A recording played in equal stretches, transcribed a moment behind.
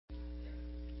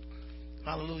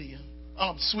Hallelujah.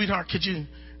 Sweetheart, could you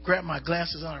grab my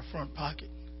glasses out of the front pocket?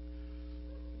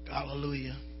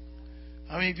 Hallelujah.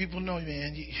 How many people know,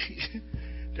 man?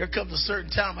 There comes a certain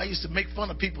time I used to make fun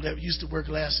of people that used to wear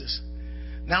glasses.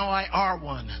 Now I are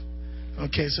one.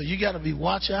 Okay, so you got to be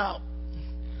watch out.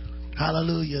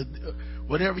 Hallelujah.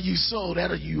 Whatever you sow,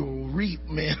 that you will reap,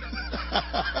 man.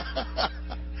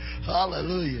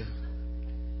 Hallelujah.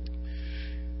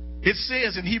 It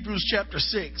says in Hebrews chapter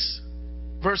 6,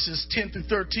 verses 10 through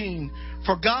 13,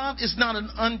 for God is not an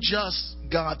unjust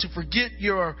God to forget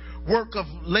your work of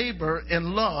labor and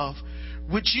love,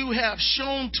 which you have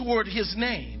shown toward his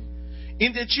name,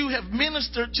 in that you have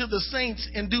ministered to the saints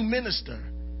and do minister.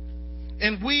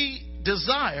 And we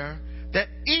desire that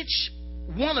each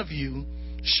one of you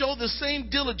show the same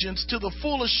diligence to the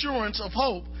full assurance of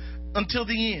hope until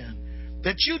the end,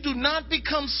 that you do not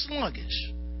become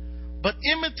sluggish, but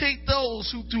imitate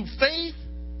those who through faith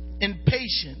and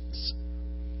patience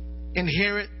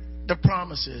inherit the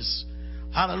promises.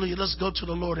 Hallelujah. Let's go to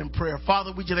the Lord in prayer.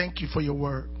 Father, we thank you for your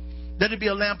word. Let it be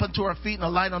a lamp unto our feet and a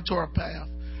light unto our path.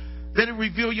 Let it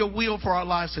reveal your will for our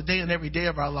lives today and every day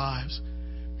of our lives.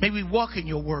 May we walk in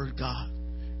your word, God,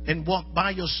 and walk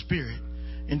by your spirit.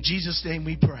 In Jesus' name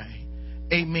we pray.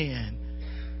 Amen.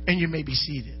 And you may be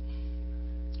seated.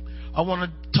 I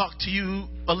want to talk to you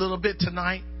a little bit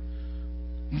tonight.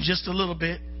 Just a little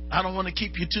bit. I don't want to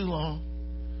keep you too long.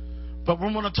 But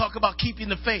we're going to talk about keeping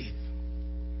the faith.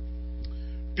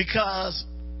 Because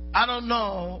I don't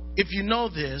know if you know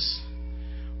this,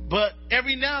 but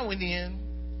every now and then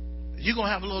you're going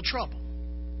to have a little trouble.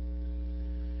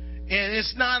 And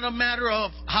it's not a matter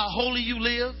of how holy you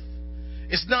live.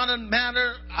 It's not a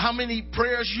matter how many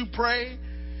prayers you pray.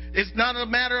 It's not a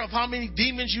matter of how many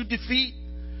demons you defeat,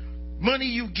 money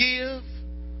you give,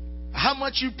 how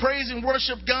much you praise and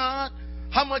worship God,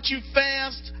 how much you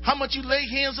fast, how much you lay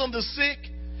hands on the sick.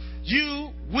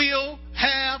 You will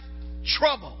have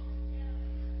trouble.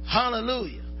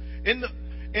 Hallelujah.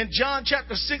 In John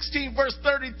chapter 16, verse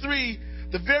 33,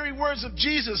 the very words of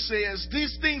Jesus says,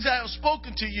 these things I have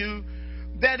spoken to you,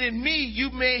 that in me you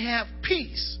may have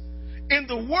peace. In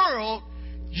the world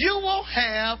you will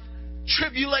have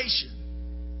tribulation.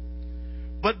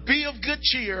 But be of good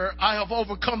cheer, I have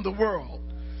overcome the world.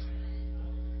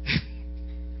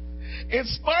 In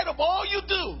spite of all you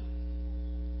do,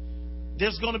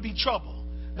 there's going to be trouble.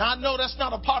 Now, I know that's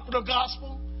not a popular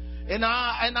gospel. And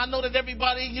I know that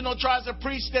everybody, tries to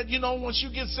preach that, once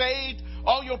you get saved,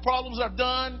 all your problems are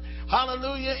done.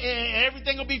 Hallelujah. And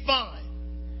everything will be fine.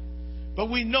 But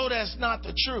we know that's not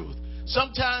the truth.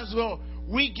 Sometimes when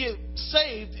we get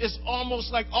saved, it's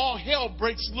almost like all hell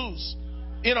breaks loose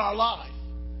in our life.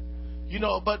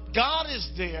 But God is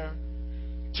there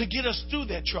to get us through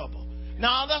that trouble.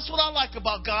 Now, that's what I like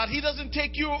about God. He doesn't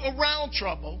take you around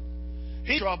trouble. And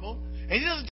he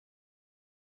doesn't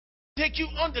take you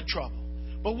under trouble.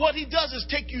 But what he does is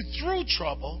take you through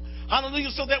trouble.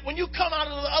 Hallelujah. So that when you come out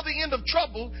of the other end of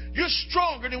trouble, you're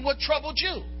stronger than what troubled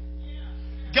you.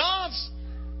 God's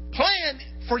plan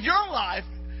for your life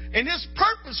and his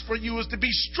purpose for you is to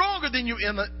be stronger than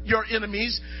your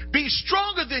enemies, be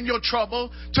stronger than your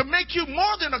trouble, to make you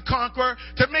more than a conqueror,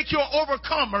 to make you an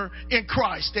overcomer in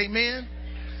Christ. Amen.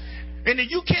 And that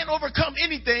you can't overcome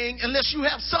anything unless you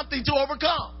have something to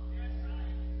overcome.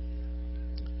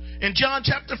 In John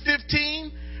chapter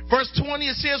 15, verse 20,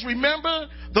 it says, remember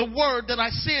the word that I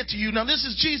said to you. Now, this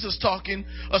is Jesus talking.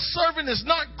 A servant is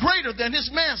not greater than his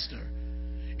master.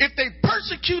 If they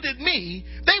persecuted me,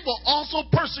 they will also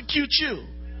persecute you.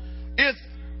 If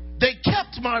they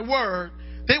kept my word,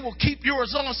 they will keep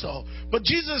yours also. But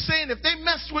Jesus is saying, if they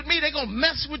mess with me, they're going to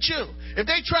mess with you. If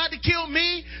they try to kill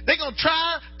me, they're going to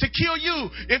try to kill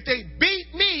you. If they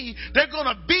beat me, they're going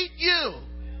to beat you.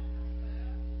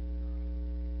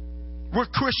 We're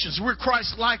Christians. We're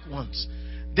Christ-like ones.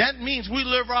 That means we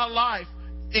live our life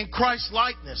in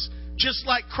Christ-likeness, just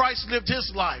like Christ lived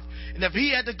his life. And if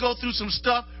he had to go through some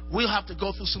stuff, we'll have to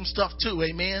go through some stuff too.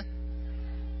 Amen.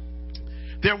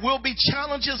 There will be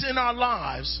challenges in our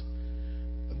lives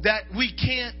that we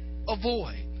can't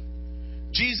avoid.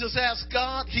 Jesus asked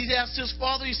God, he asked his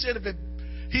Father, he said,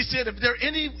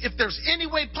 if there's any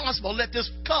way possible, let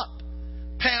this cup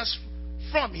pass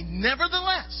from me.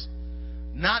 Nevertheless,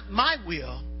 not my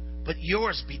will, but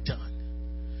yours be done.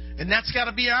 And that's got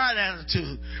to be our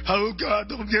attitude. Oh, God,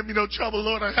 don't give me no trouble,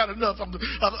 Lord. I had enough.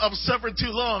 I'm suffering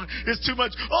too long. It's too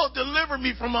much. Oh, deliver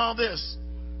me from all this.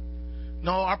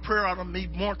 No, our prayer ought to be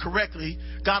more correctly.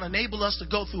 God, enable us to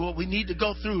go through what we need to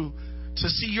go through to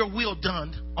see your will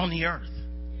done on the earth.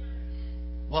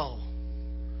 Whoa.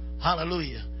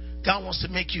 Hallelujah. God wants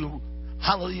to make you,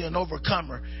 hallelujah, an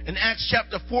overcomer. In Acts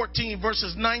chapter 14,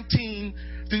 verses 19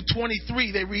 through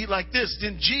 23, they read like this.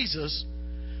 Then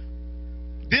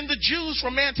the Jews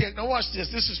from Antioch, now watch this,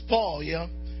 this is Paul, yeah?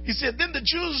 He said, then the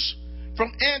Jews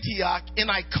from Antioch and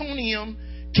Iconium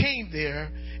came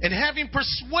there, and having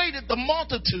persuaded the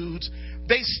multitudes,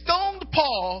 they stoned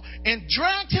Paul and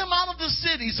dragged him out of the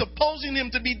city, supposing him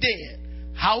to be dead.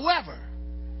 However,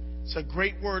 it's a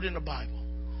great word in the Bible.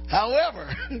 However,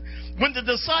 when the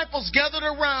disciples gathered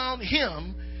around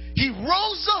him, he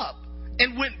rose up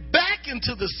and went back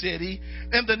into the city,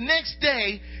 and the next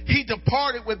day he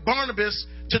departed with Barnabas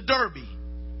to Derbe.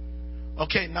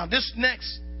 Okay, now this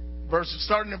next verse,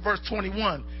 starting in verse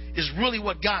 21, is really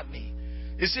what got me.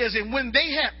 It says, and when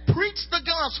they had preached the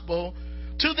gospel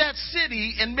to that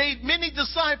city and made many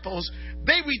disciples,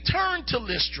 they returned to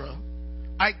Lystra,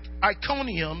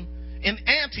 Iconium, and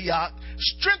Antioch,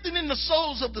 strengthening the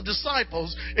souls of the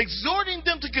disciples, exhorting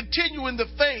them to continue in the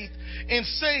faith, and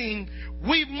saying,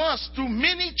 we must, through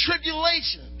many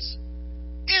tribulations,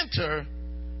 enter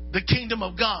the kingdom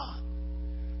of God.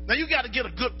 Now you got to get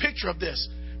a good picture of this,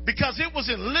 because it was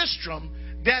in Lystra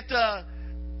that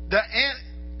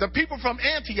the people from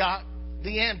Antioch,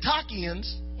 the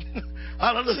Antiochians,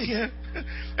 hallelujah,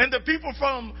 and the people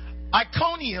from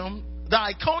Iconium, the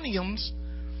Iconiums,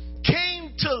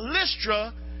 came to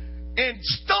Lystra and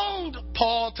stoned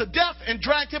Paul to death and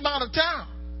dragged him out of town.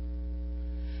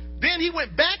 Then he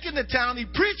went back into town, he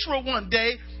preached for one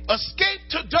day, escaped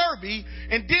to Derbe,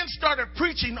 and then started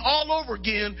preaching all over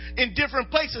again in different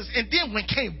places, and then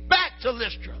came back to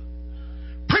Lystra,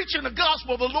 preaching the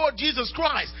gospel of the Lord Jesus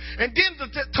Christ. And then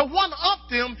to one-up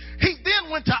them, he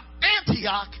then went to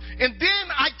Antioch and then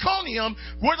Iconium,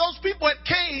 where those people had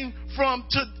came from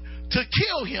to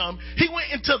kill him. He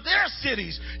went into their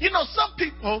cities. You know, some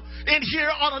people in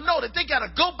here ought to know that they got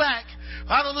to go back,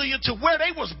 hallelujah, to where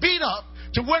they was beat up,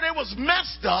 to where they was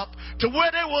messed up, to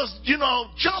where they was,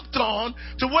 jumped on,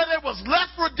 to where they was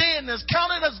left for dead and is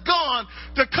counted as gone,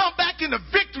 to come back in the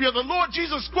victory of the Lord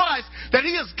Jesus Christ that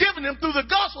he has given them through the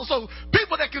gospel. So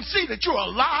people that can see that you're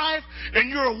alive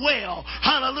and you're well,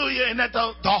 hallelujah, and that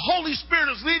the Holy Spirit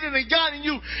is leading and guiding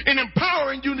you and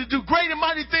empowering you to do great and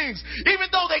mighty things, even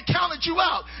though they counted you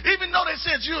out, even though they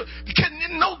said you can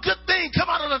no good thing come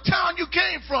out of the town you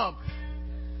came from.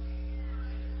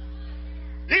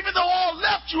 Even though all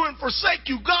left you and forsake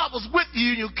you, God was with you,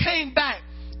 and you came back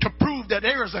to prove that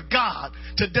there is a God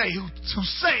today who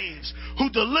saves, who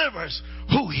delivers,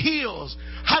 who heals,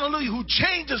 hallelujah, who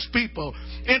changes people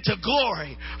into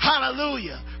glory,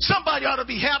 hallelujah. Somebody ought to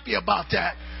be happy about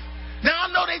that. Now,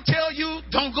 I know they tell you,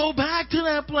 don't go back to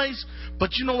that place,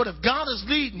 but you know what? If God is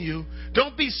leading you,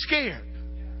 don't be scared.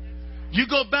 You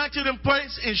go back to them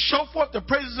places and show forth the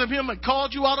praises of him and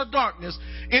called you out of darkness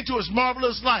into his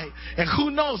marvelous light. And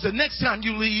who knows, the next time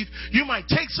you leave, you might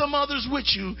take some others with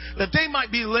you that they might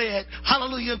be led,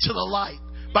 hallelujah, into the light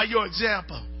by your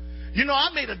example. You know,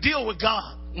 I made a deal with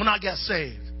God when I got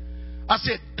saved. I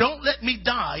said, don't let me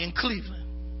die in Cleveland.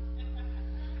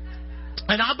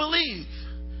 And I believe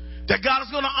that God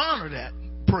is going to honor that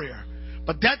prayer.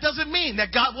 But that doesn't mean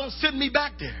that God won't send me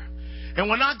back there. And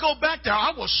when I go back there,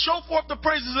 I will show forth the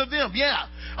praises of them.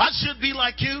 Yeah, I should be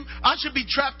like you. I should be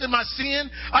trapped in my sin.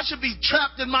 I should be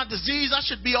trapped in my disease. I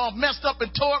should be all messed up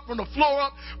and tore up from the floor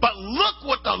up. But look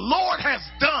what the Lord has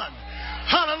done.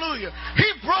 Hallelujah. He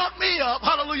brought me up.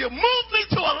 Hallelujah. Moved me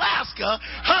to Alaska.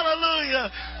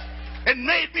 Hallelujah. And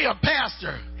made me a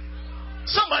pastor.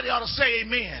 Somebody ought to say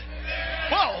amen.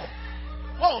 Whoa.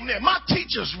 Oh, man, my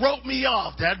teachers wrote me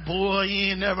off. That boy, he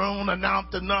ain't never on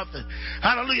announced to nothing.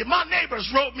 Hallelujah. My neighbors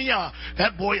wrote me off.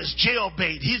 That boy is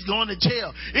jailbait. He's going to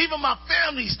jail. Even my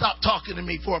family stopped talking to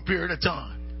me for a period of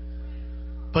time.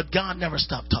 But God never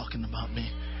stopped talking about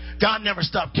me. God never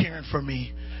stopped caring for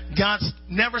me. God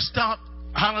never stopped,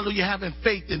 hallelujah, having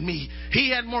faith in me. He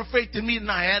had more faith in me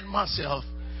than I had in myself.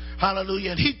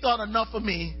 Hallelujah. And he thought enough of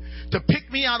me to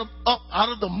pick me up out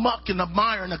of the muck and the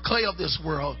mire and the clay of this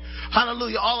world.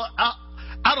 Hallelujah.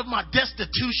 Out of my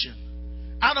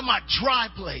destitution. Out of my dry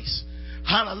place.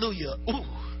 Hallelujah.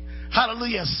 Ooh.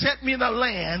 Hallelujah. Set me in a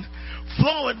land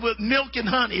flowing with milk and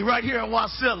honey right here in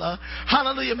Wasilla.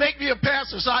 Hallelujah. Make me a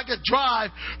pastor so I could drive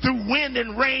through wind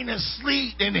and rain and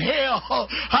sleet and hell.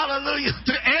 Hallelujah.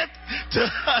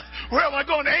 Where am I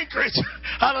going? To Anchorage.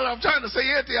 Hallelujah. I'm trying to say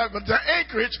Antioch, but to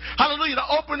Anchorage. Hallelujah. To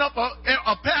open up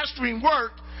a pastoring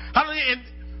work. Hallelujah. And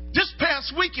this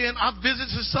past weekend, I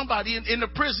visited somebody in the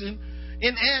prison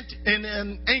in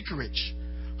Anchorage.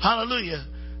 Hallelujah.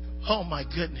 Oh my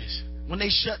goodness. When they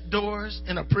shut doors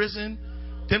in a prison,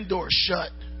 them doors shut.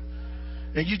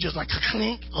 And you just like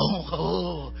clink.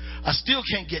 Oh, I still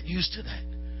can't get used to that.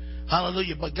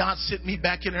 Hallelujah. But God sent me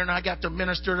back in there, and I got to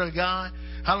minister to a guy.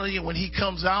 Hallelujah. When he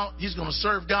comes out, he's going to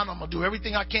serve God. I'm going to do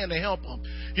everything I can to help him.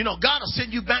 You know, God will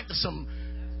send you back to some...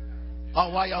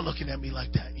 Oh, why y'all looking at me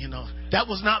like that? You know, that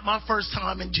was not my first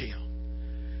time in jail.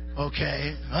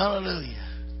 Okay. Hallelujah.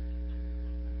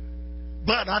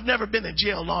 But I've never been in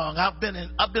jail long. I've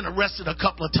been arrested a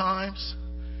couple of times,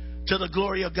 to the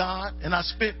glory of God. And I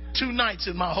spent 2 nights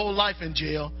in my whole life in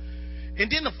jail. And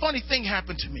then a funny thing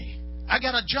happened to me. I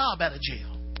got a job at a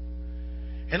jail.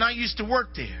 And I used to work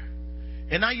there.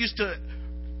 And I used to...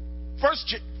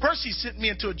 First he sent me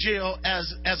into a jail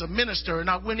as a minister. And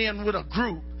I went in with a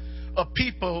group of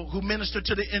people who ministered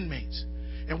to the inmates.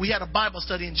 And we had a Bible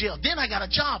study in jail. Then I got a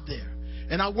job there.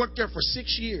 And I worked there for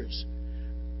 6 years.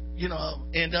 You know,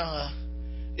 and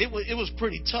it was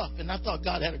pretty tough. And I thought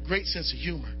God had a great sense of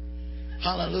humor.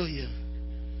 Hallelujah.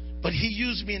 But he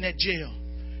used me in that jail.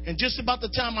 And just about the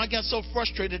time I got so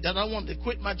frustrated that I wanted to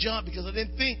quit my job because I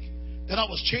didn't think that I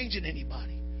was changing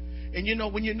anybody. And you know,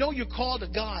 when you know you're called to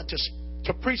God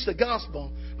to preach the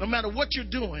gospel, no matter what you're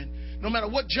doing, no matter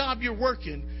what job you're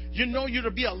working, you know you're to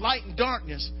be a light in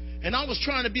darkness. And I was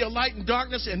trying to be a light in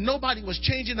darkness and nobody was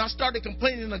changing. I started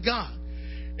complaining to God.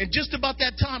 And just about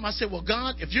that time, I said, well,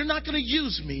 God, if you're not going to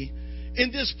use me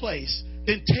in this place,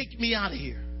 then take me out of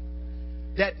here.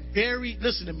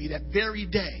 Listen to me, that very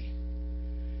day.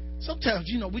 Sometimes,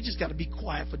 you know, we just got to be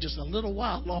quiet for just a little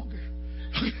while longer.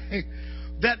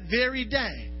 That very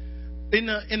day, in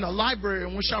the library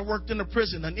in which I worked in the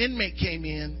prison, an inmate came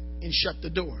in and shut the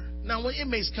door. Now, when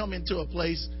inmates come into a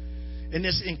place and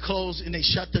it's enclosed and they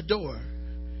shut the door,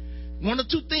 one of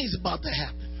 2 things about to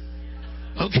happen.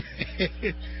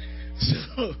 Okay.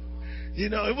 So, you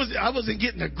know, I wasn't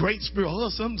getting a great spirit. Oh,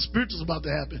 something spiritual's about to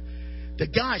happen. The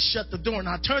guy shut the door and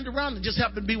I turned around and just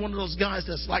happened to be one of those guys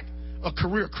that's like a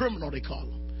career criminal, they call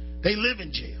them. They live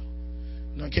in jail.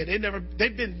 Okay,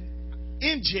 they've been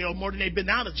in jail more than they've been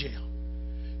out of jail.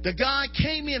 The guy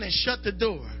came in and shut the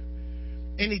door.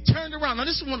 And he turned around. Now,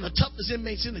 this is one of the toughest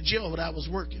inmates in the jail where I was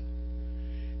working.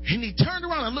 And he turned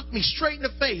around and looked me straight in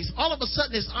the face. All of a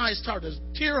sudden, his eyes started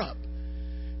to tear up.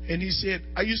 And he said,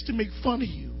 I used to make fun of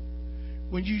you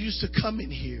when you used to come in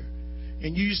here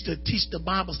and you used to teach the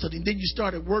Bible study. And then you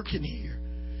started working here.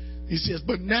 He says,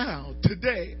 but now,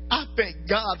 today, I thank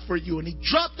God for you. And he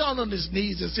dropped down on his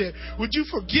knees and said, would you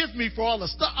forgive me for all the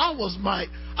stuff? I was like,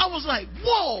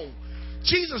 whoa,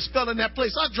 Jesus fell in that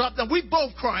place. I dropped down. We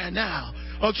both crying now.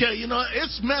 Okay, you know,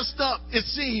 it's messed up, it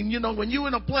seemed, you know, when you're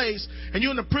in a place and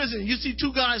you're in a prison, you see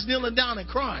 2 guys kneeling down and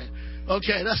crying.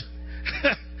 Okay, that's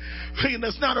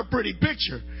not a pretty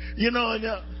picture, you know,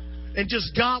 and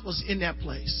just God was in that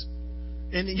place.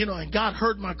 And, you know, and God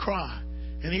heard my cry.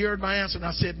 And he heard my answer, and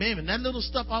I said, man, that little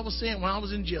stuff I was saying when I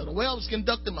was in jail, the way I was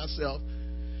conducting myself,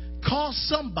 caused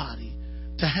somebody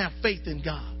to have faith in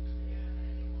God.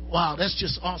 Wow, that's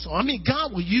just awesome. I mean,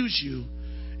 God will use you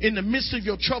in the midst of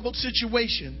your troubled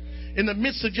situation, in the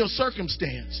midst of your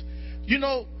circumstance. You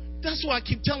know, that's why I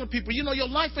keep telling people, you know, your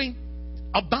life ain't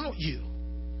about you.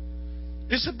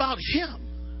 It's about him.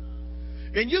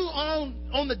 And you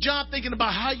on the job thinking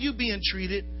about how you being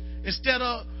treated instead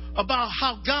of about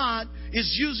how God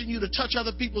is using you to touch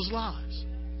other people's lives.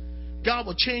 God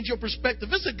will change your perspective.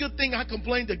 It's a good thing I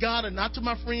complained to God and not to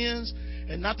my friends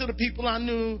and not to the people I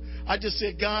knew. I just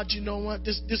said, God, you know what?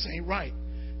 This ain't right.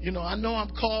 You know, I know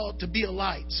I'm called to be a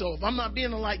light. So if I'm not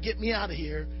being a light, get me out of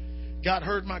here. God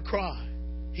heard my cry.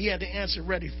 He had the answer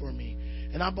ready for me.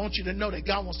 And I want you to know that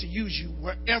God wants to use you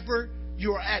wherever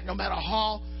you're at, no matter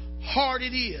how hard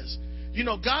it is. You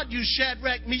know, God used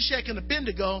Shadrach, Meshach, and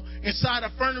Abednego inside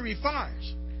a fiery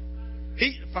furnace.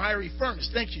 Fiery furnace.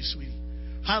 Thank you, sweetie.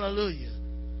 Hallelujah.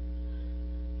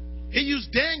 He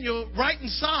used Daniel right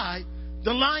inside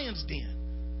the lion's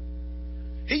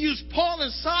den. He used Paul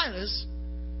and Silas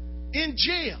in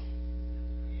jail.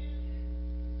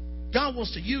 God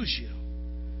wants to use you.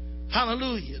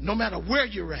 Hallelujah. No matter where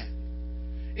you're at.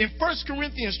 In 1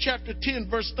 Corinthians chapter 10,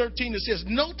 verse 13, it says,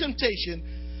 no temptation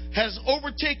has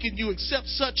overtaken you except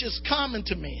such as common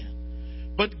to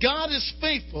man. But God is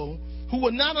faithful, who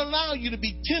will not allow you to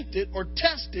be tempted or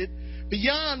tested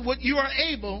beyond what you are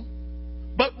able,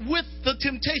 but with the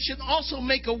temptation also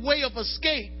make a way of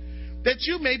escape that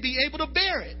you may be able to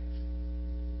bear it.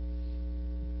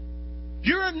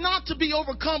 You're not to be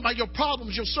overcome by your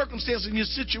problems, your circumstances, and your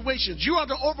situations. You are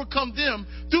to overcome them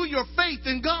through your faith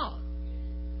in God.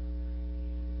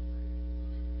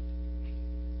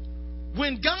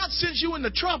 When God sends you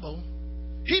into trouble,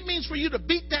 he means for you to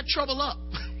beat that trouble up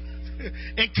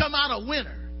and come out a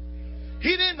winner. He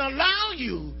didn't allow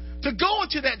you to go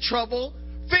into that trouble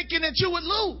thinking that you would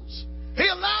lose. He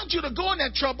allowed you to go in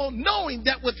that trouble knowing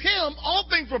that with him all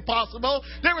things were possible.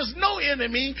 There is no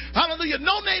enemy, hallelujah,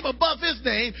 no name above his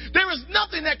name. There is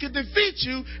nothing that could defeat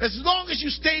you as long as you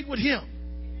stayed with him.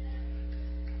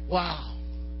 Wow.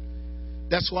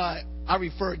 That's why I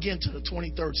refer again to the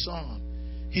 23rd Psalm.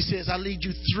 He says, I lead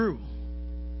you through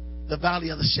the valley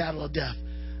of the shadow of death.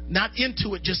 Not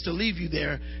into it just to leave you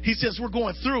there. He says we're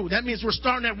going through. That means we're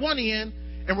starting at one end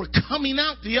and we're coming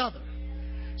out the other.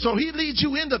 So he leads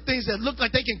you into things that look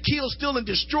like they can kill, steal, and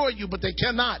destroy you, but they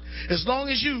cannot. As long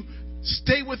as you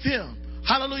stay with him.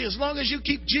 Hallelujah. As long as you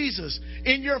keep Jesus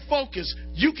in your focus,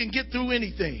 you can get through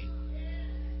anything.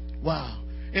 Wow.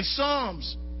 In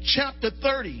Psalms chapter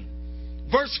 30,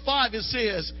 verse 5, it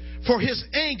says, for his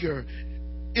anger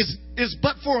is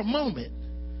but for a moment,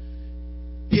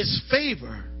 his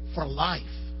favor for life.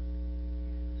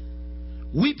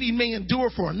 Weeping may endure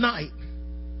for a night,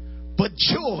 but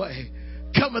joy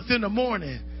cometh in the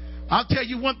morning. I'll tell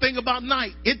you one thing about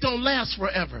night. It don't last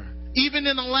forever. Even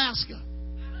in Alaska.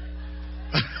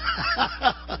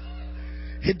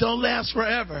 It don't last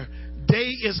forever.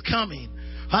 Day is coming.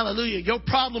 Hallelujah. Your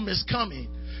problem is coming.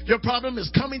 Your problem is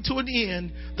coming to an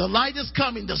end. The light is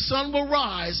coming. The sun will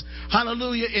rise.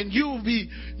 Hallelujah. And you'll be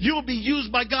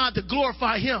used by God to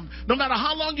glorify him. No matter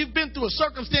how long you've been through a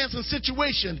circumstance and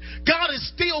situation, God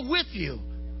is still with you.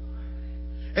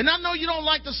 And I know you don't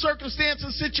like the circumstance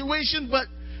and situation, but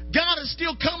God is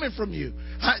still coming from you.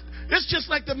 It's just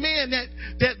like the man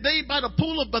that lay by the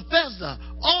pool of Bethesda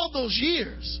all those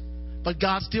years. But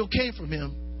God still came from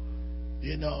him.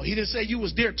 You know, he didn't say you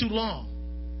was there too long.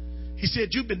 He said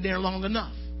you've been there long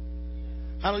enough.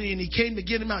 Hallelujah. And he came to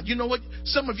get him out. You know what?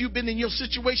 Some of you have been in your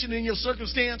situation, in your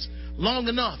circumstance long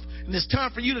enough. And it's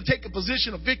time for you to take a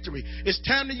position of victory. It's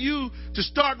time for you to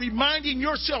start reminding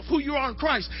yourself who you are in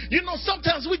Christ. You know,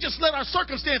 sometimes we just let our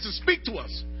circumstances speak to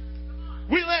us.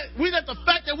 We let the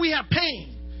fact that we have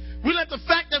pain. We let the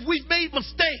fact that we've made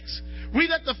mistakes. We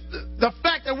let the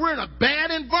fact that we're in a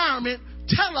bad environment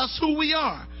tell us who we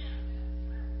are.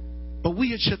 But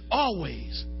we should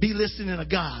always be listening to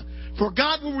God. For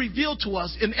God will reveal to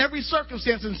us in every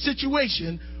circumstance and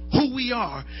situation who we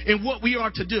are and what we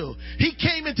are to do. He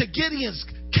came into Gideon's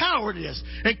cowardice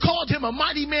and called him a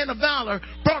mighty man of valor,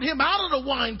 brought him out of the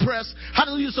winepress,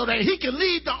 hallelujah, so that he could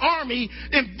lead the army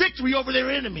in victory over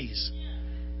their enemies.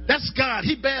 That's God.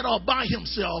 He bad all by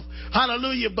himself,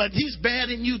 hallelujah, but he's bad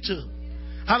in you too.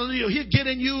 Hallelujah. He'll get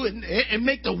in you and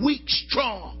make the weak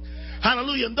strong.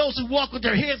 Hallelujah. And those who walk with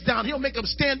their heads down, he'll make them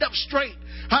stand up straight.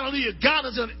 Hallelujah. God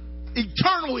is an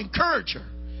eternal encourager.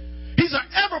 He's an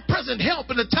ever-present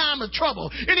help in the time of trouble.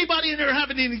 Anybody in there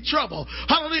having any trouble?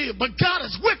 Hallelujah. But God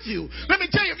is with you. Let me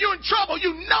tell you, if you're in trouble,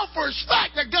 you know for a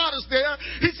fact that God is there.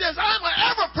 He says, I'm an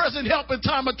ever-present help in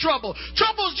time of trouble.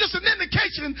 Trouble is just an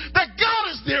indication that God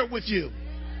is there with you.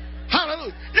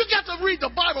 Hallelujah. You got to read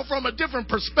the Bible from a different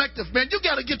perspective, man. You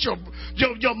got to get your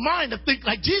mind to think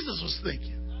like Jesus was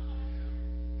thinking.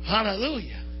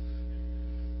 Hallelujah.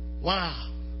 Wow.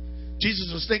 Jesus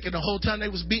was thinking the whole time they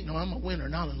was beating him, I'm a winner,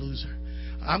 not a loser.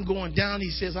 I'm going down. He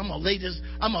says, I'm going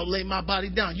to lay my body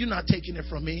down. You're not taking it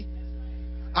from me.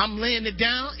 I'm laying it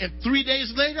down, and 3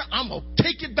 days later, I'm going to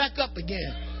take it back up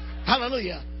again.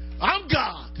 Hallelujah. I'm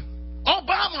God. All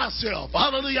by myself.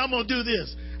 Hallelujah. I'm going to do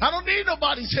this. I don't need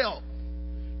nobody's help.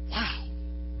 Wow.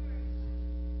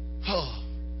 Oh,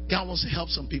 God wants to help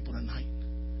some people tonight.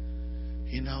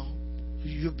 You know,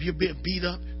 you're being beat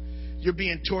up. You're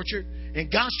being tortured.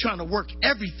 And God's trying to work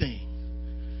everything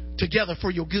together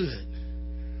for your good.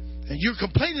 And you're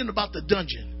complaining about the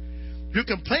dungeon. You're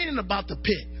complaining about the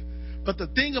pit. But the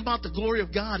thing about the glory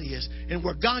of God is, and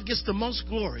where God gets the most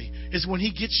glory, is when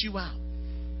he gets you out.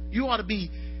 You ought to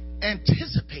be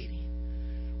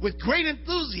anticipating with great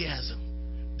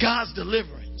enthusiasm God's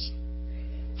deliverance.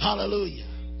 Hallelujah.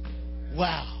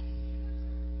 Wow.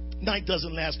 Night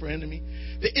doesn't last for enemy.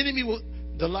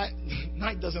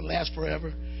 Night doesn't last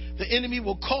forever. The enemy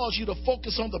will cause you to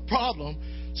focus on the problem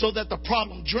so that the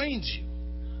problem drains you.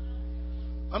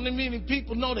 I mean,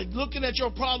 people know that looking at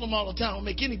your problem all the time will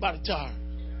make anybody tired.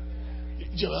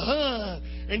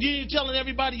 And you're telling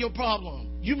everybody your problem.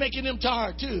 You're making them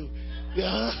tired too.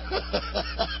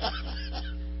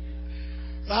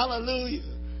 Hallelujah.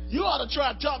 You ought to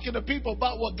try talking to people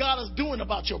about what God is doing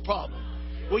about your problem.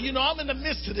 Well, you know, I'm in the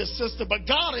midst of this, sister, but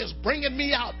God is bringing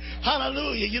me out.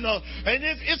 Hallelujah. You know, and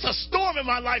it's a storm in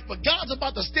my life, but God's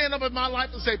about to stand up in my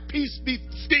life and say, peace be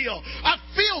still. I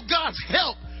feel God's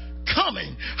help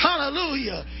coming.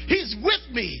 Hallelujah. He's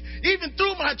with me even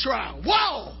through my trial.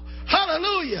 Whoa.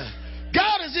 Hallelujah.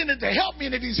 God is in it to help me,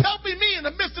 and if he's helping me in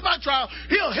the midst of my trial,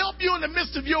 he'll help you in the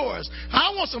midst of yours.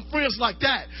 I want some friends like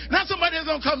that. Not somebody that's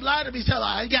going to come lie to me and tell,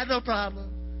 I ain't got no problem.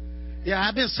 Yeah,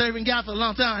 I've been serving God for a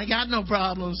long time. I ain't got no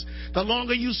problems. The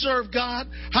longer you serve God,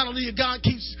 hallelujah, God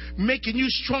keeps making you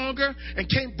stronger and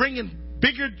keep bringing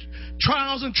bigger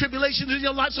trials and tribulations in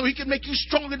your life so he can make you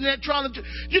stronger than that trial.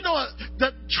 You know, the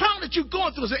trial that you're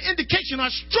going through is an indication how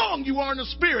strong you are in the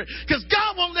spirit, because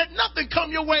God won't let nothing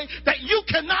come your way that you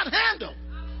cannot handle.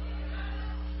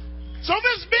 So if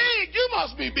it's big, you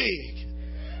must be big.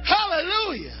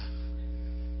 Hallelujah.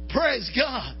 Praise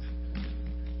God.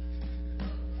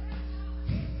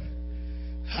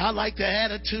 I like the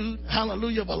attitude,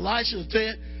 hallelujah, of Elisha.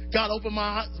 Said, God opened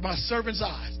my servant's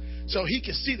eyes so he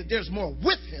can see that there's more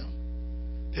with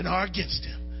him than are against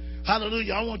him.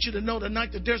 Hallelujah. I want you to know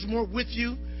tonight that there's more with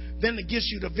you than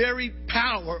against you. The very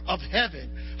power of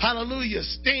heaven, hallelujah,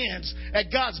 stands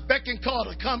at God's beck and call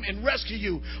to come and rescue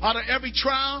you out of every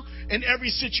trial and every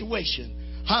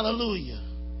situation. Hallelujah.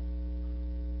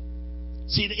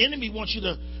 See, the enemy wants you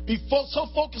to be so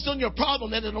focused on your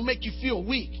problem that it'll make you feel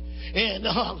weak. And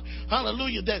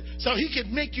hallelujah, that so he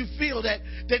can make you feel that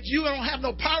you don't have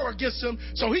no power against him,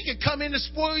 so he can come in and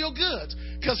spoil your goods.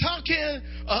 Because how can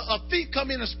a thief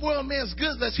come in and spoil a man's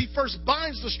goods unless he first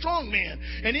binds the strong man?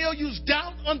 And he'll use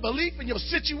doubt, unbelief in your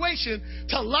situation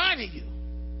to lie to you,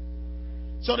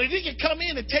 so that he can come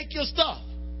in and take your stuff,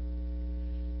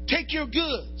 take your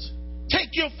goods, take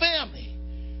your family,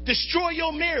 destroy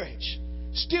your marriage,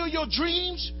 steal your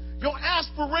dreams, your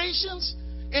aspirations,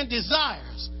 and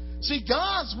desires. See,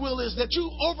 God's will is that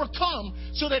you overcome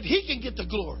so that he can get the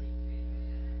glory.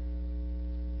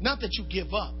 Not that you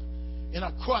give up and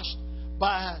are crushed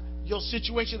by your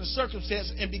situation and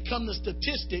circumstance and become the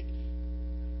statistic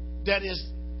that is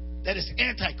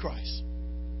Antichrist.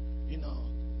 You know,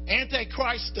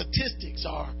 Antichrist statistics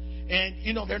are, and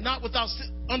you know, they're not without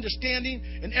understanding.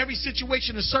 In every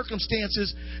situation and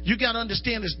circumstances, you got to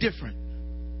understand it's different.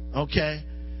 Okay?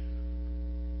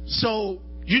 So,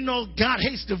 you know, God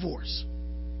hates divorce.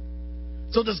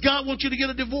 So does God want you to get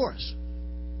a divorce?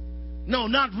 No,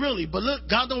 not really. But look,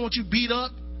 God don't want you beat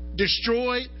up,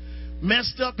 destroyed,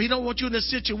 messed up. He don't want you in a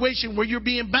situation where you're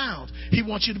being bound. He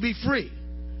wants you to be free.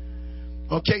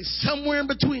 Okay, somewhere in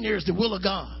between there is the will of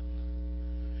God.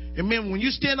 And man, when you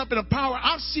stand up in a power,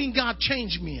 I've seen God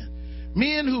change men.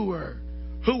 Men who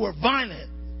were violent,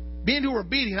 men who were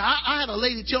beating. I had a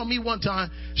lady tell me one time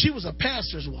she was a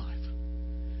pastor's wife.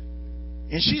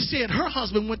 And she said her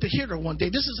husband went to hit her one day.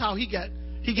 This is how he got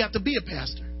to be a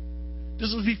pastor.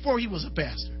 This was before he was a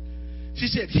pastor. She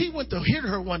said he went to hit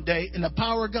her one day and the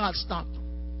power of God stopped him.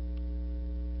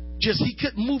 Just he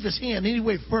couldn't move his hand any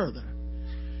way further.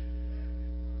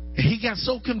 And he got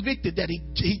so convicted that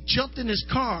he jumped in his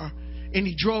car and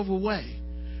he drove away.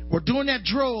 Well, during that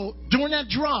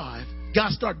drive,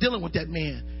 God started dealing with that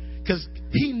man because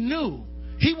he knew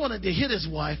he wanted to hit his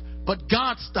wife, but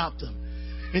God stopped him.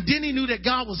 And then he knew that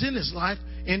God was in his life,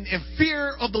 and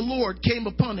fear of the Lord came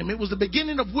upon him. It was the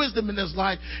beginning of wisdom in his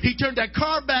life. He turned that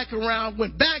car back around,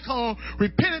 went back home,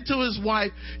 repented to his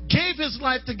wife, gave his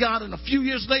life to God, and a few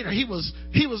years later, he was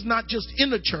not just in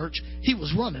the church, he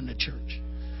was running the church.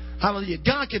 Hallelujah.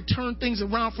 God can turn things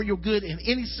around for your good in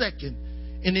any second,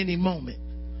 in any moment.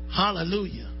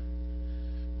 Hallelujah.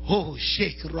 Oh,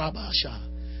 Sheikh Rabasha.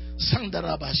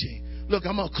 Sandarabashe. Look,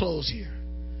 I'm going to close here.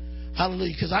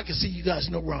 Hallelujah, because I can see you guys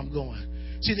know where I'm going.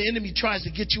 See, the enemy tries to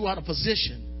get you out of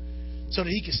position so that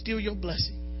he can steal your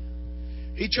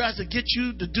blessing. He tries to get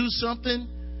you to do something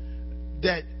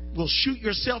that will shoot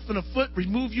yourself in the foot,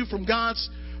 remove you from God's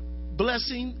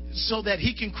blessing so that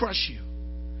he can crush you.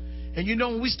 And you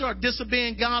know, when we start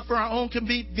disobeying God for our own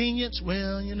convenience,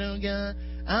 well, you know, God,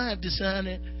 I have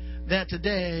decided that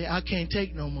today I can't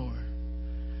take no more.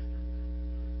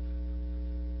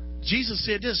 Jesus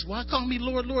said this, why call me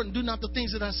Lord, Lord, and do not the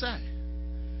things that I say?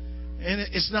 And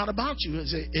it's not about you.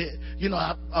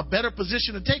 A better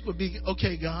position to take would be,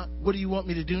 okay, God, what do you want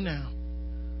me to do now?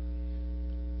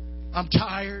 I'm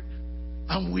tired.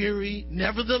 I'm weary.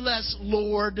 Nevertheless,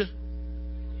 Lord,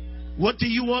 what do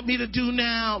you want me to do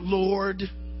now, Lord?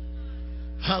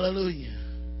 Hallelujah.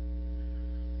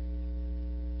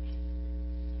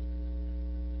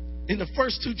 In the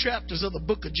first 2 chapters of the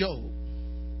book of Job,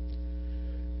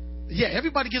 yeah,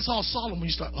 everybody gets all solemn when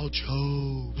you start, oh,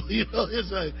 Job. You know, it's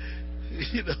like,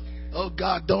 you know, oh,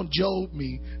 God, don't Job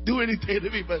me. Do anything to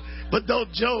me, but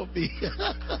don't Job me.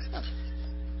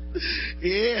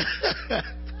 Yeah.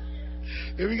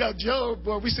 Here we got Job,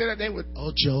 boy. We say that name with,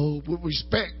 oh, Job, with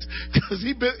respect. Because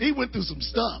he went through some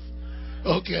stuff.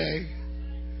 Okay.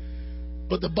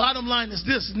 But the bottom line is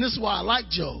this, and this is why I like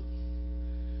Job.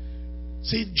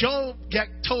 See, Job got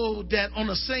told that on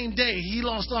the same day he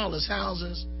lost all his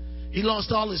houses, he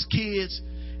lost all his kids,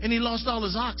 and he lost all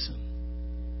his oxen.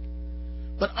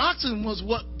 But oxen was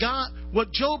what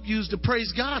Job used to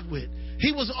praise God with.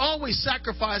 He was always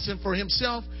sacrificing for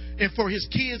himself and for his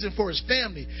kids and for his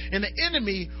family. And the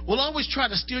enemy will always try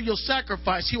to steal your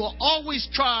sacrifice. He will always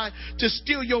try to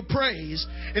steal your praise.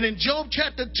 And in Job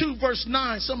chapter 2, verse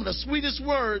 9, some of the sweetest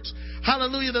words,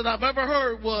 hallelujah, that I've ever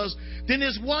heard was, then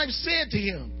his wife said to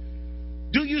him,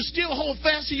 do you still hold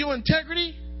fast to your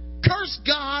integrity? Curse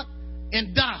God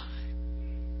and die.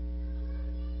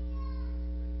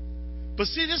 But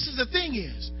see, this is the thing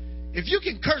is, if you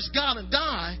can curse God and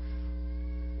die,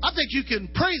 I think you can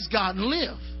praise God and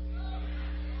live.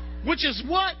 Which is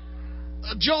what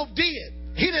Job did.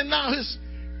 He didn't allow his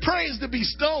praise to be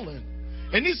stolen.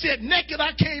 And he said, naked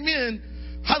I came in.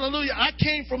 Hallelujah. I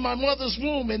came from my mother's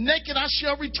womb, and naked I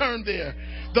shall return there.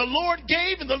 The Lord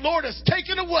gave and the Lord has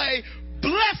taken away.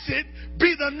 Blessed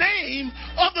be the name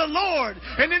of the Lord.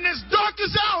 And in this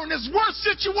darkest hour, in this worst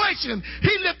situation,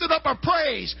 he lifted up a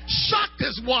praise, shocked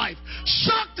his wife,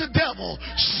 shocked the devil,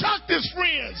 shocked his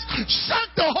friends,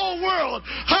 shocked the whole world.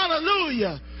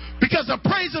 Hallelujah. Because the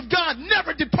praise of God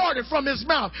never departed from his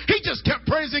mouth. He just kept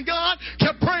praising God,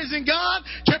 kept praising God,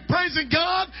 kept praising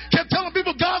God, kept telling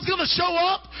people God's going to show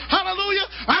up. Hallelujah.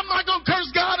 I'm not going to curse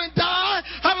God and die.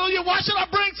 Hallelujah. Why should I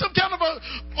bring some kind of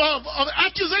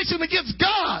accusation against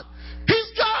God? He's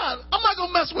God. I'm not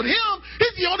going to mess with him.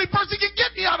 He's the only person who can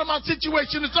get me out of my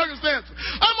situation and circumstances.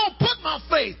 I'm going to put my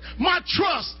faith, my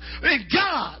trust in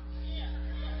God.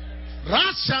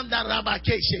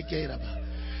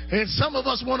 And some of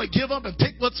us want to give up and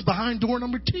take what's behind door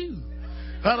number 2.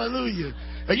 Hallelujah.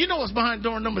 And you know what's behind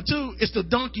door number 2? It's the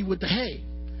donkey with the hay.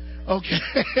 Okay.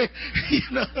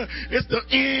 It's the,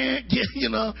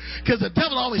 because the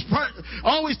devil always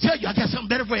tell you, I got something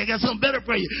better for you. I got something better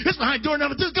for you. It's behind door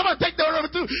number 2. Come on, take door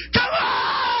number 2. Come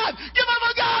on! Give up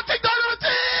my God, take door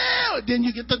number 2. Then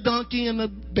you get the donkey and the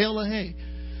bale of hay.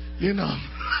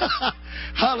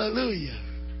 Hallelujah.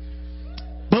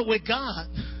 But with God,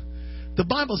 the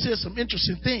Bible says some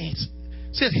interesting things.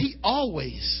 It said he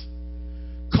always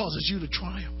causes you to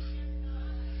triumph.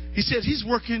 He said he's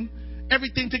working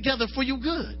everything together for your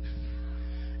good.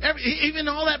 Even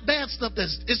all that bad stuff,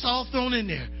 it's all thrown in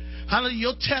there. Hallelujah.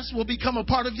 Your test will become a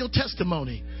part of your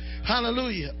testimony.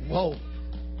 Hallelujah. Whoa.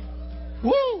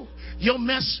 Woo. Your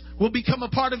mess will become a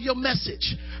part of your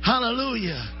message.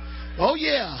 Hallelujah. Oh,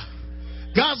 yeah.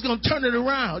 God's going to turn it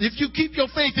around. If you keep your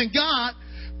faith in God,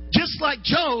 just like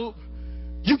Job,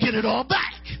 you get it all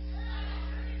back.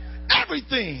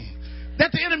 Everything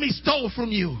that the enemy stole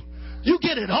from you, you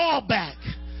get it all back.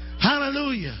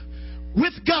 Hallelujah.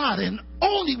 With God and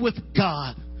only with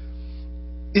God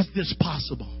is this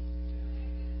possible.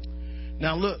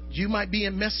 Now look, you might be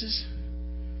in messes,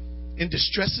 in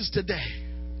distresses today,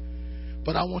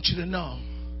 but I want you to know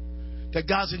that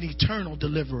God's an eternal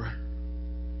deliverer.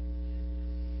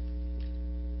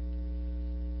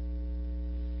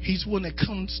 He's one that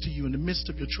comes to you in the midst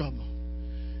of your trouble.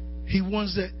 He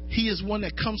is one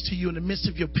that comes to you in the midst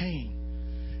of your pain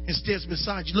and stands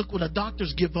beside you. Look, when the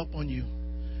doctors give up on you,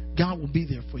 God will be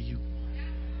there for you.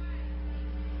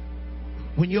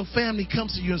 When your family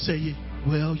comes to you and say,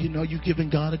 well, you're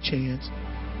giving God a chance.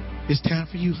 It's time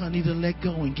for you, honey, to let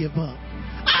go and give up.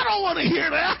 I don't want to hear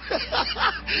that.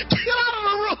 Get out of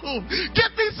the room.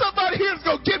 Get me somebody here that's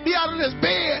going to get me out of this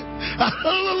bed.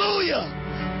 Hallelujah.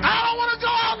 I don't want to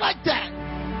go out like that.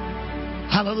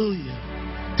 Hallelujah.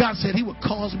 God said he would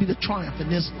cause me to triumph in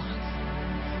this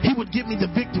life. He would give me the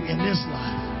victory in this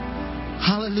life.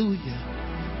 Hallelujah.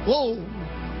 Whoa.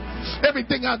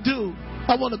 Everything I do,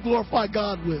 I want to glorify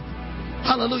God with.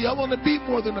 Hallelujah. I want to be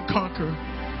more than a conqueror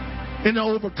and an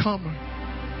overcomer.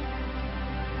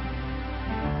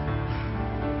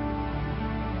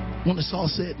 When it's all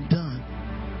said and done,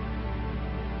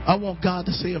 I want God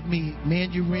to say of me,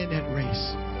 man, you ran that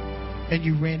race. And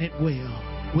you ran it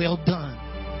well. Well done,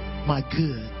 my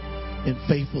good and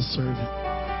faithful servant.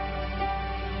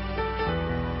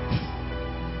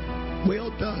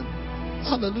 Well done.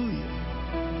 Hallelujah.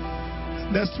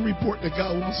 That's the report that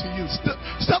God wants to use.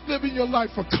 Stop living your life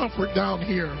for comfort down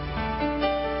here.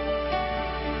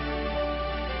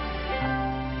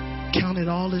 Count it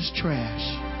all as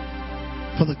trash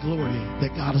for the glory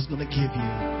that God is going to give you.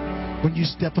 When you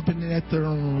step up into that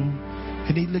throne room,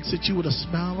 and he looks at you with a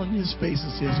smile on his face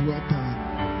and says, well done,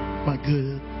 my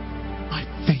good, my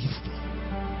faithful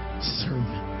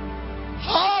servant.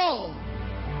 Oh!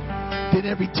 Then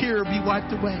every tear be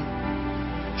wiped away.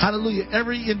 Hallelujah.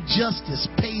 Every injustice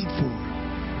paid for.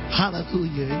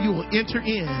 Hallelujah. And you will enter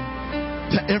in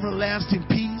to everlasting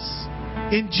peace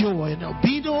in joy. And there'll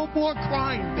be no more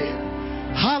crying there.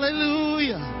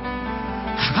 Hallelujah.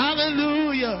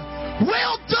 Hallelujah.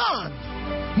 Well done,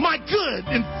 my good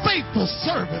and faithful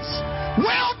servants.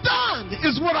 Well done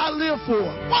is what I live for.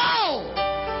 Whoa!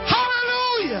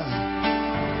 Hallelujah.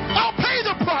 I'll pay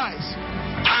the price.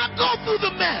 I'll go through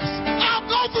the mess. I'll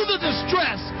go through the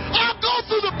distress. I'll go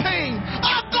through the pain.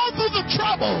 I'll go through the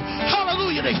trouble.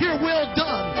 Hallelujah. To hear well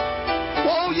done.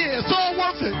 Oh yeah, it's all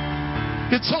worth it.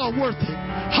 It's all worth it.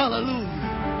 Hallelujah.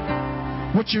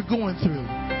 What you're going through,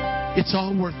 it's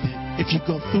all worth it if you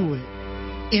go through it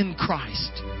in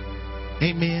Christ.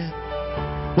 Amen.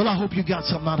 Well, I hope you got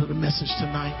something out of the message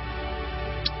tonight.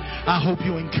 I hope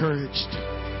you're encouraged.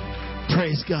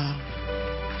 Praise God.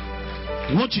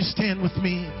 Won't you stand with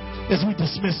me as we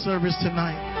dismiss service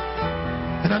tonight?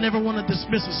 And I never want to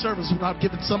dismiss a service without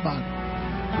giving somebody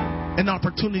an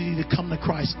opportunity to come to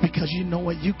Christ, because you know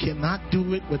what? You cannot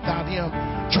do it without Him.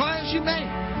 Try as you may.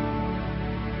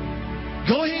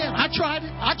 Go ahead. I tried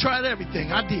it. I tried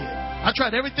everything. I did. I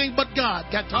tried everything but God.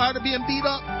 Got tired of being beat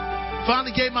up.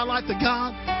 Finally gave my life to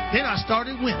God. Then I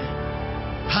started winning.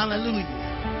 Hallelujah.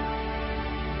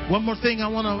 One more thing I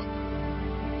want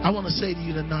to say to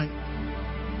you tonight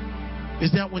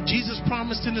is that when Jesus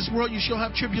promised in this world you shall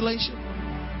have tribulation,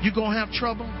 you're going to have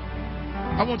trouble.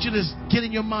 I want you to get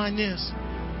in your mind this.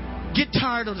 Get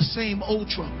tired of the same old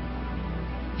trouble.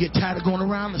 Get tired of going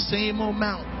around the same old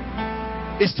mountain.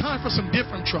 It's time for some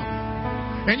different trouble.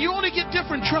 And you only get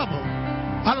different trouble,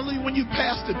 hallelujah, when you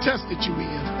pass the test that you're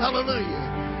in.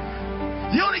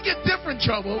 Hallelujah. You only get different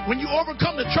trouble when you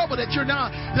overcome the trouble that you're now.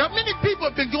 There are many people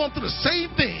who have been going through the same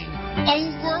thing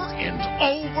over and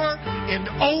over and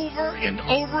over and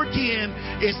over again.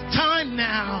 It's time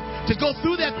now to go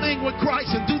through that thing with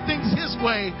Christ and do things His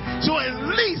way. So at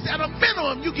least, at a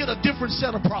minimum, you get a different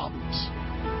set of problems.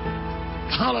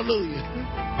 Hallelujah.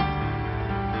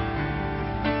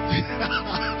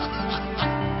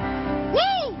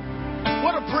 Woo!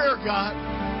 What a prayer, God.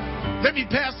 Let me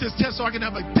pass this test so I can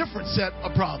have a different set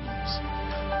of problems.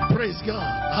 Praise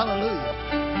God. Hallelujah.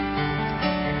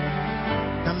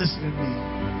 Now listen to me.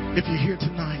 If you're here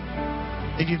tonight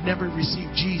and you've never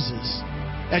received Jesus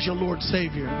as your Lord and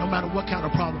Savior, no matter what kind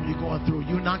of problem you're going through,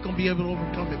 you're not going to be able to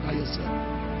overcome it by yourself.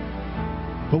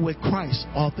 But with Christ,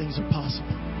 all things are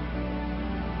possible.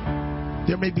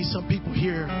 There may be some people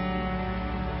here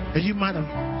and you might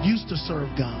have used to serve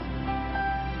God,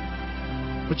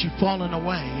 but you've fallen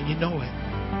away and you know it.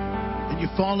 And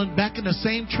you've fallen back in the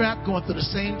same trap, going through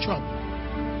the same trouble.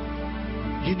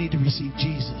 You need to receive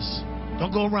Jesus.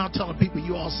 Don't go around telling people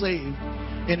you all saved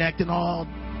and acting all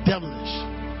devilish.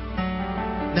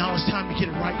 Now it's time to get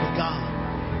it right with God.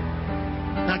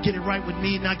 Not get it right with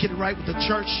me, not get it right with the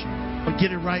church, but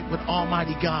get it right with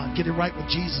Almighty God. Get it right with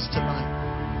Jesus tonight.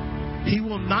 He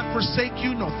will not forsake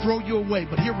you nor throw you away,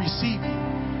 but He'll receive you.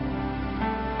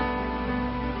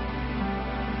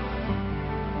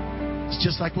 It's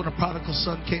just like when a prodigal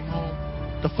son came home,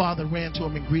 the father ran to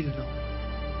him and greeted him.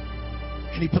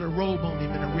 And he put a robe on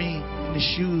him and a ring and his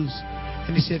shoes.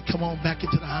 And he said, come on back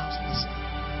into the house, my son.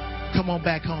 Come on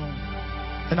back home.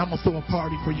 And I'm going to throw a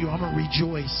party for you. I'm going to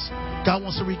rejoice. God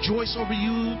wants to rejoice over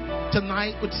you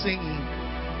tonight with singing.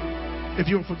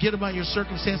 If you'll forget about your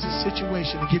circumstances,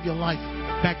 situation, and give your life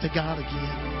back to God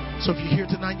again. So if you're here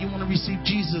tonight, you want to receive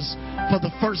Jesus for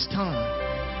the first time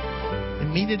and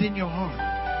mean it in your heart,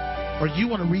 or you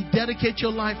want to rededicate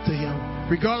your life to Him,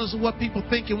 regardless of what people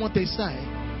think and what they say,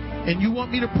 and you want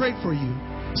me to pray for you,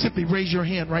 simply raise your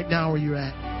hand right now where you're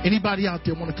at. Anybody out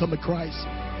there want to come to Christ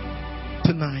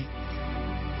tonight?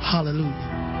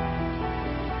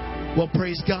 Hallelujah. Well,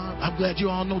 praise God. I'm glad you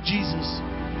all know Jesus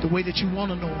the way that you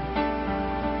want to know Him.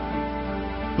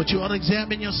 But you ought to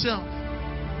examine yourself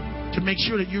to make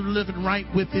sure that you're living right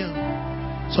with Him.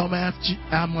 So I'm going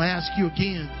to ask you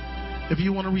again, if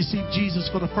you want to receive Jesus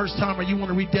for the first time, or you want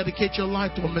to rededicate your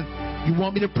life to Him, and you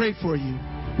want me to pray for you,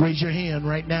 raise your hand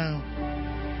right now.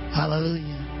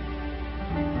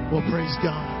 Hallelujah. Well, praise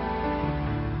God.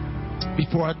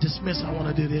 Before I dismiss, I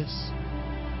want to do this.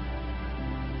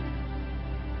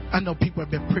 I know people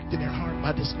have been pricked in their heart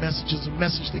by this message. It's a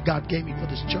message that God gave me for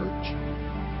this church.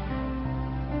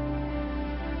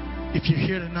 If you're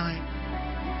here tonight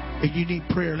and you need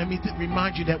prayer, let me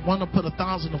remind you that one will put 1,000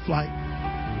 to flight,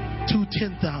 2,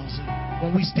 10,000.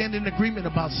 When we stand in agreement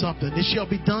about something, it shall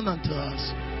be done unto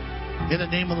us in the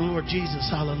name of the Lord Jesus.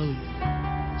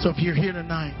 Hallelujah. So if you're here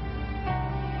tonight,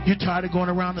 you're tired of going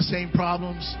around the same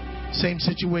problems, same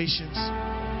situations,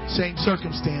 same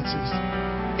circumstances,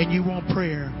 and you want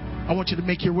prayer, I want you to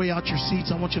make your way out your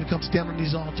seats. I want you to come stand on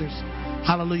these altars.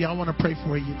 Hallelujah. I want to pray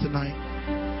for you tonight.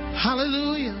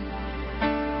 Hallelujah.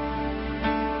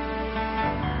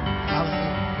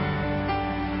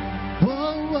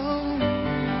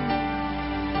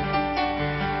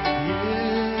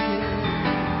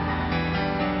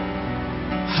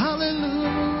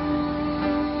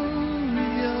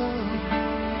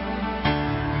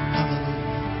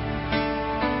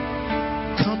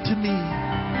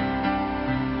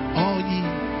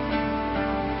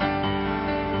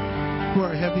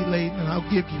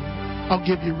 forgive you. I'll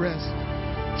give you rest.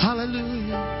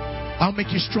 Hallelujah. I'll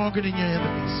make you stronger than your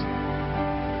enemies.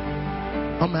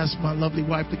 I'm going to ask my lovely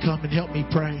wife to come and help me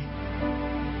pray.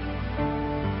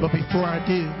 But before I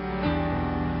do,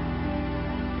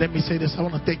 let me say this. I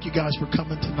want to thank you guys for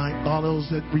coming tonight. All those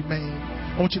that remain.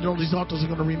 I want you to know these altars are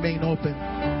going to remain open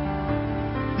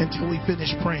until we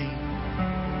finish praying.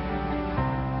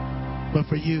 But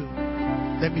for you,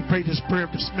 let me pray this prayer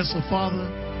of dismissal. Father,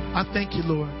 I thank you,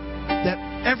 Lord, that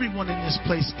everyone in this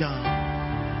place, God,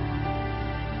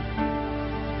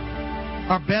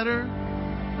 are better,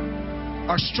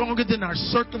 are stronger than our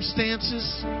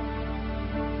circumstances.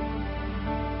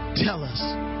 Tell us.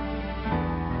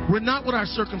 We're not what our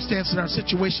circumstances and our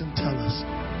situation tell us.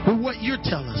 We're what you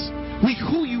tell us. We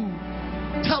who you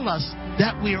tell us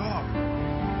that we are.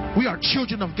 We are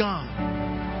children of God.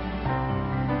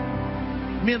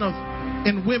 Men of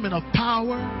and women of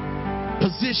power,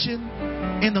 position,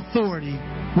 and authority.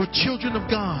 We're children of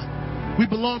God. We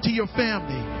belong to your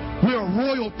family. We're a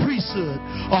royal priesthood,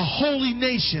 a holy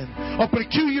nation, a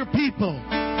peculiar people,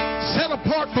 set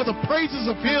apart for the praises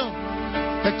of Him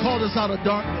that called us out of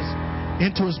darkness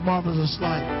into His marvelous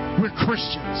light. We're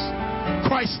Christians,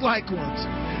 Christ-like ones,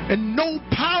 and no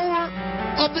power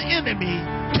of the enemy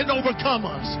can overcome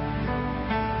us.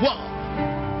 Whoa.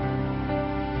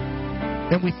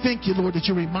 And we thank you, Lord, that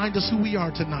you remind us who we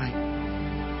are tonight.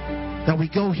 That we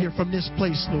go here from this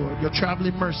place, Lord, your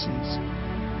traveling mercies.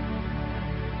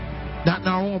 Not in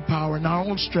our own power, in our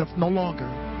own strength, no longer,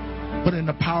 but in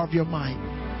the power of your might.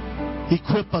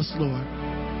 Equip us, Lord.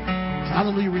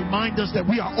 Hallelujah. Remind us that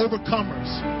we are overcomers.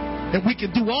 And we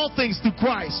can do all things through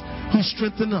Christ who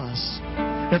strengthens us.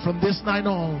 And from this night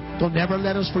on, don't never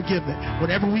let us forgive it.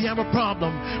 Whenever we have a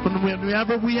problem,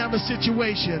 whenever we have a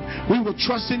situation, we will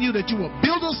trust in you that you will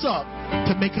build us up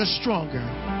to make us stronger.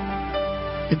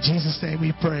 In Jesus' name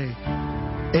we pray.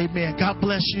 Amen. God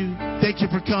bless you. Thank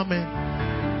you for coming.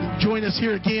 Join us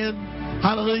here again.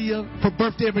 Hallelujah. For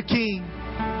Birthday of a King.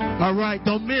 All right.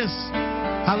 Don't miss.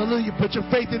 Hallelujah. Put your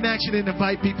faith in action and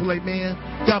invite people. Amen.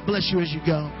 God bless you as you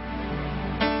go.